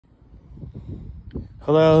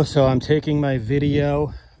Hello, so I'm taking my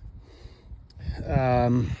video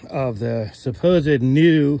of the supposed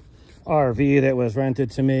new RV that was rented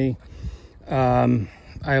to me. I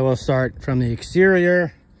will start from the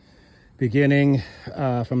exterior, beginning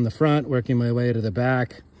from the front, working my way to the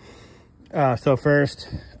back. So first,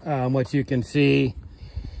 what you can see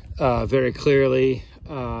very clearly,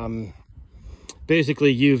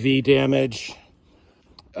 basically UV damage.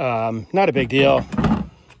 Not a big deal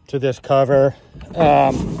to this cover.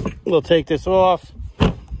 We'll take this off,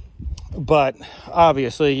 but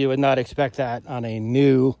obviously you would not expect that on a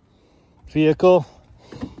new vehicle.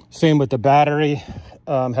 Same with the battery.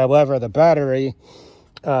 However, the battery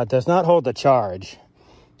does not hold the charge.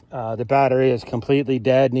 The battery is completely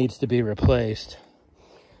dead, needs to be replaced.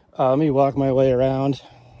 Let me walk my way around.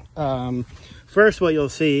 First, what you'll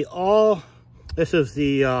see, this is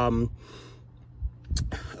the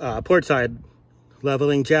port side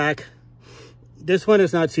leveling jack. This one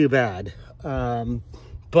is not too bad,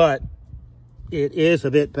 but it is a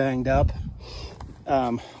bit banged up.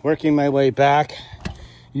 Working my way back,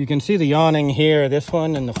 you can see the awning here. This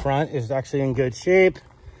one in the front is actually in good shape.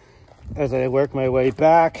 As I work my way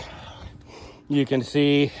back, you can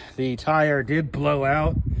see the tire did blow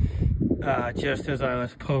out just as I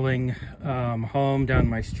was pulling home down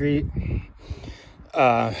my street.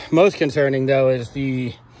 Most concerning though is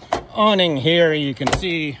the awning here. You can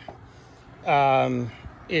see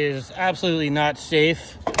is absolutely not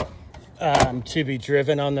safe to be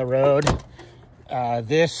driven on the road.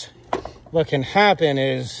 What can happen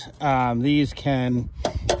is these can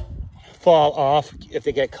fall off if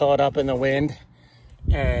they get caught up in the wind,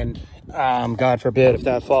 and God forbid if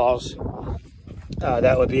that falls,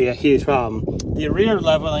 that would be a huge problem. The rear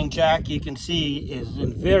leveling jack, you can see, is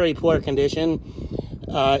in very poor condition.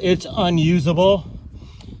 It's unusable.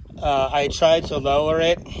 I tried to lower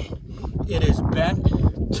it. It is bent,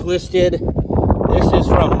 twisted. This is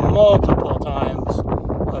from multiple times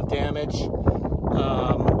of damage.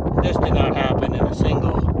 This did not happen in a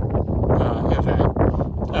single event.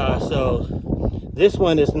 So this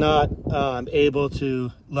one is not able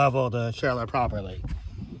to level the trailer properly.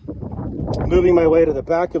 Moving my way to the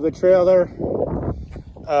back of the trailer.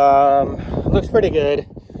 Looks pretty good.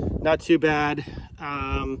 Not too bad.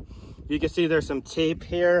 You can see there's some tape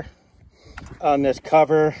here on this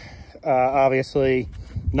cover. Obviously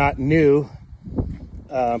not new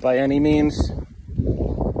by any means.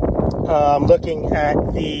 Looking at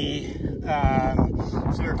the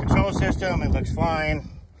sewer control system, it looks fine.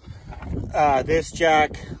 This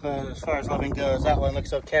jack, as far as loving goes, that one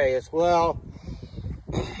looks okay as well.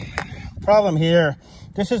 Problem here,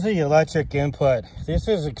 this is the electric input. This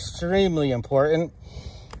is extremely important.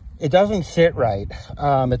 It doesn't sit right.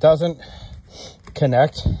 It doesn't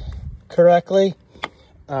connect correctly.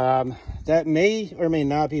 That may or may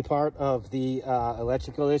not be part of the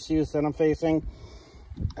electrical issues that I'm facing.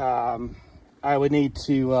 I would need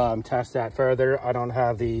to test that further. I don't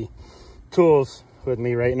have the tools with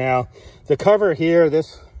me right now. The cover here,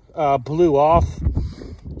 this blew off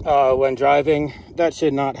when driving. That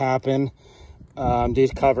should not happen.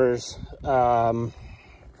 These covers, I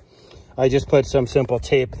just put some simple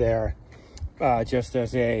tape there just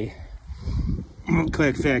as a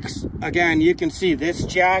quick fix. Again, you can see this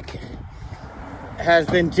jack has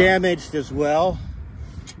been damaged as well.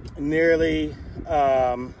 Nearly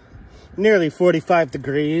 45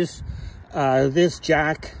 degrees. This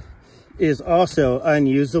jack is also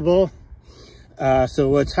unusable. So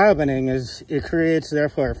what's happening is it creates,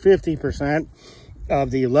 therefore, 50%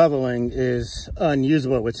 of the leveling is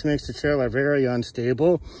unusable, which makes the trailer very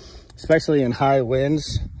unstable, especially in high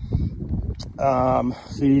winds. So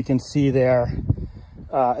you can see there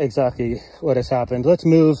exactly what has happened. Let's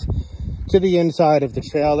move to the inside of the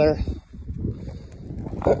trailer.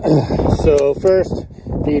 So first,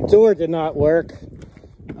 the door did not work.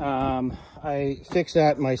 I fixed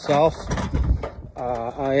that myself.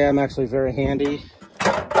 I am actually very handy.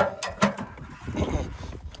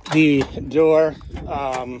 The door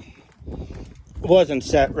wasn't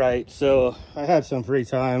set right, so I had some free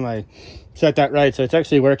time. I set that right, so it's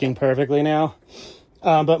actually working perfectly now.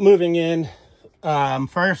 But moving in,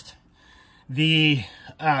 first, the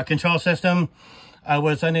control system. I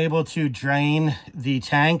was unable to drain the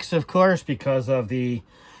tanks, of course, because of the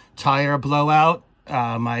tire blowout.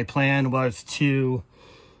 My plan was to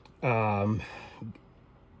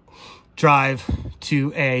drive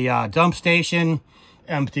to a dump station,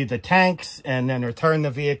 empty the tanks, and then return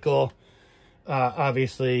the vehicle.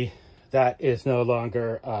 Obviously, that is no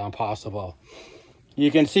longer possible.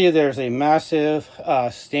 You can see there's a massive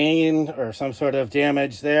stain or some sort of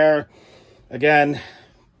damage there. Again,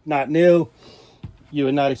 not new. You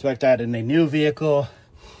would not expect that in a new vehicle.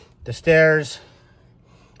 The stairs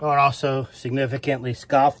are also significantly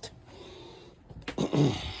scuffed.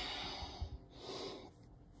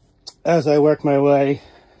 As I work my way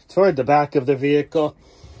toward the back of the vehicle,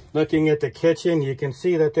 looking at the kitchen, you can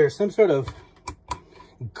see that there's some sort of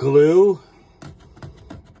glue.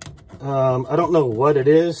 I don't know what it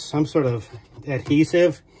is, some sort of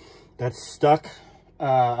adhesive that's stuck.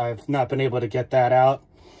 I've not been able to get that out.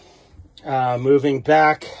 Moving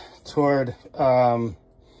back toward the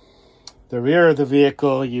rear of the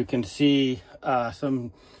vehicle, you can see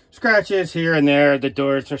some scratches here and there. The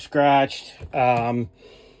doors are scratched.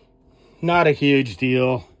 Not a huge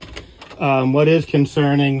deal. What is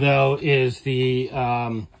concerning though is the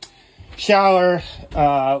shower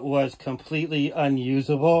was completely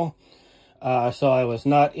unusable. So I was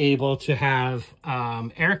not able to have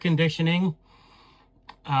air conditioning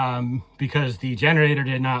because the generator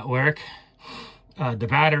did not work. The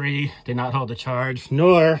battery did not hold the charge,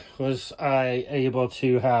 nor was I able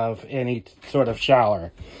to have any sort of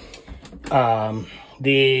shower.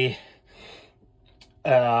 The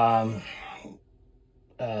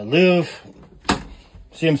louver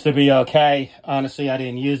seems to be okay. Honestly, I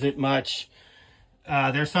didn't use it much.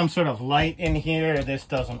 There's some sort of light in here. This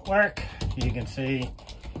doesn't work. You can see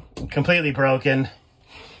completely broken.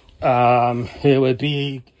 It would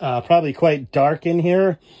be probably quite dark in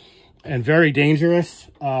here and very dangerous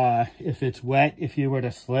if it's wet, if you were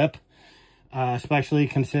to slip, especially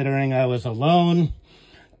considering I was alone.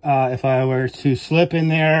 If I were to slip in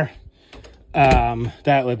there,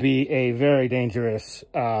 that would be a very dangerous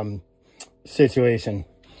situation.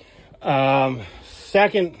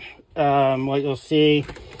 Second, what you'll see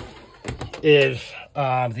is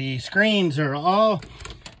the screens are all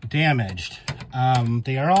damaged.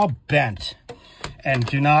 They are all bent and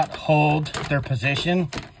do not hold their position.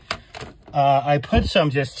 I put some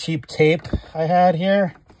just cheap tape I had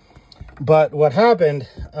here, but what happened,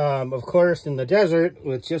 of course, in the desert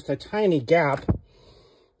with just a tiny gap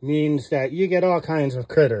means that you get all kinds of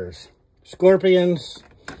critters. Scorpions,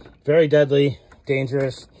 very deadly,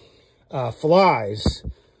 dangerous, flies,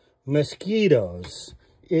 mosquitoes.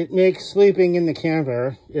 It makes sleeping in the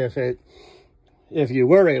camper, if you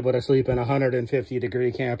were able to sleep in a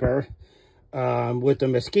 150-degree camper, with the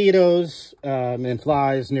mosquitoes and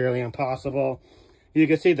flies, nearly impossible. You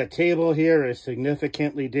can see the table here is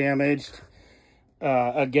significantly damaged.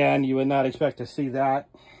 Again, you would not expect to see that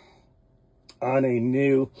on a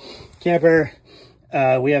new camper.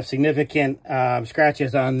 We have significant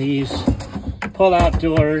scratches on these pull-out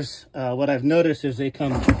doors. What I've noticed is they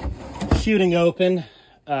come shooting open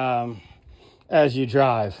as you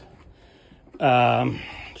drive.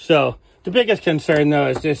 So the biggest concern though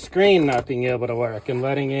is this screen not being able to work, and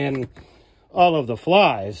letting in all of the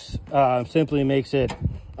flies simply makes it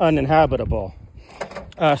uninhabitable.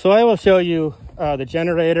 So I will show you the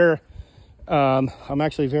generator. I'm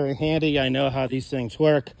actually very handy. I know how these things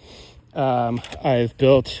work. I've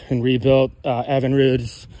built and rebuilt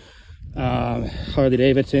Evinrude's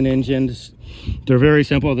Harley-Davidson engines. They're very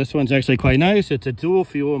simple. This one's actually quite nice. It's a dual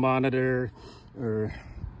fuel monitor or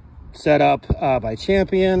set up by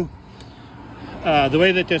Champion. The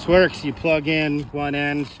way that this works, you plug in one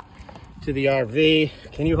end to the RV.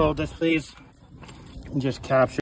 Can you hold this, please? And just capture